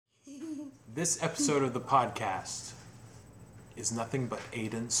This episode of the podcast is nothing but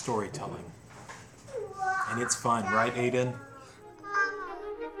Aidan storytelling. And it's fun, right, Aidan?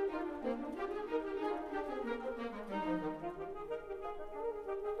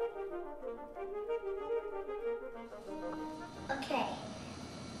 Okay.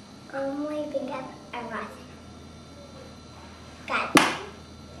 I'm waving up a rod. Got it.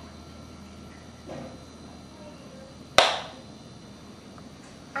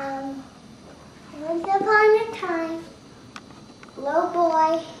 Once upon a time, little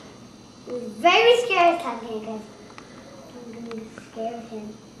boy was very scared of something because I'm going to scare him.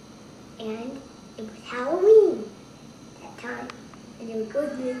 And it was Halloween that time. And it would go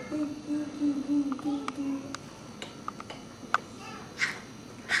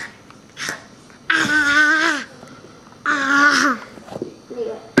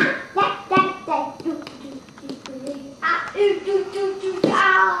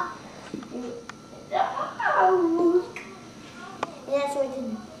that's what the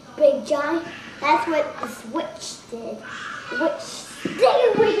big giant, that's what the witch did. The witch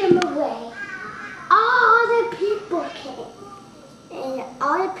stayed him away. All the people came. And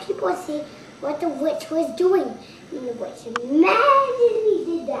all the people see what the witch was doing. And the witch immediately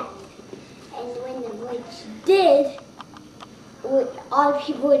did that. And when the witch did, all the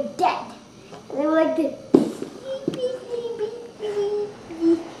people were dead. And they were like this.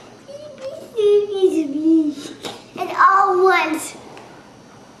 And all once,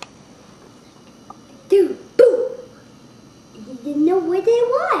 dude, boom! He didn't know where they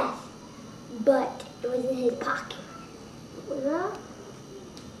was, but it was in his pocket.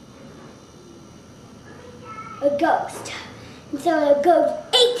 A ghost. And so the ghost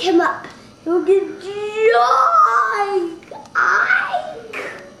ate him up. You can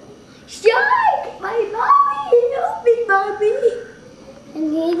Shark! My mommy! Help me, mommy! And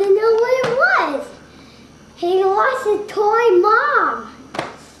he didn't know what it was. He lost his toy mom.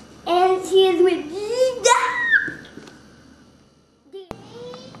 And she is with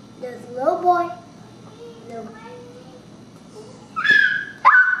this little boy.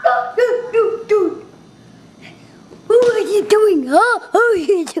 What are you doing? Huh? What are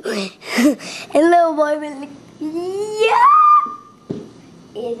you doing? And little boy was like, yeah!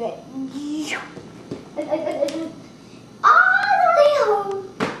 He's like, all the way home.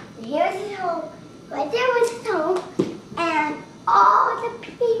 Here's his home. Right there was his home. And all the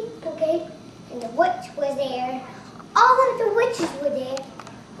people came. And the witch was there. All of the witches were there.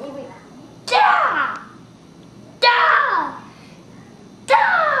 They went, da! Da! Da!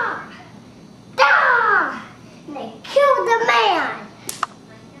 Da! And they killed the man.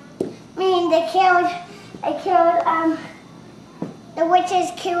 They killed, the witches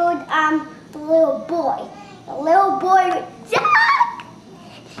killed, the little boy. The little boy went, Jack!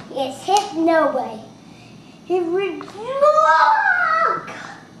 He hit nobody. He went, rock!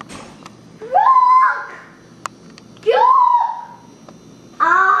 Rock! Rock!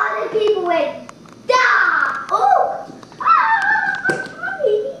 All the people went, da! Oh! Ah!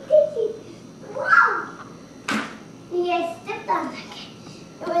 He had stepped on that kid.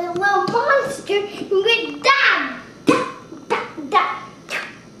 It was a little monster. He went, da! Da! Da! Da!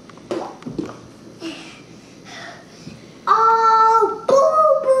 Oh, boo,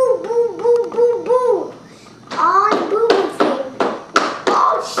 boo, boo, boo, boo, boo. All the boo-boos came.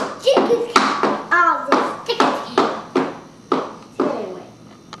 All stickers came. All the stickers came. So anyway.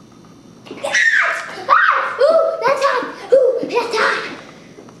 Ooh, that's hot. Ooh, that's hot.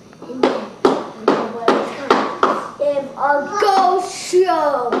 And then what was coming? They have a ghost show.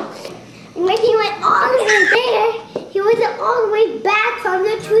 And when he went all the way there, he wasn't all the way back from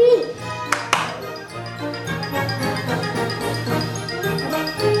the tree.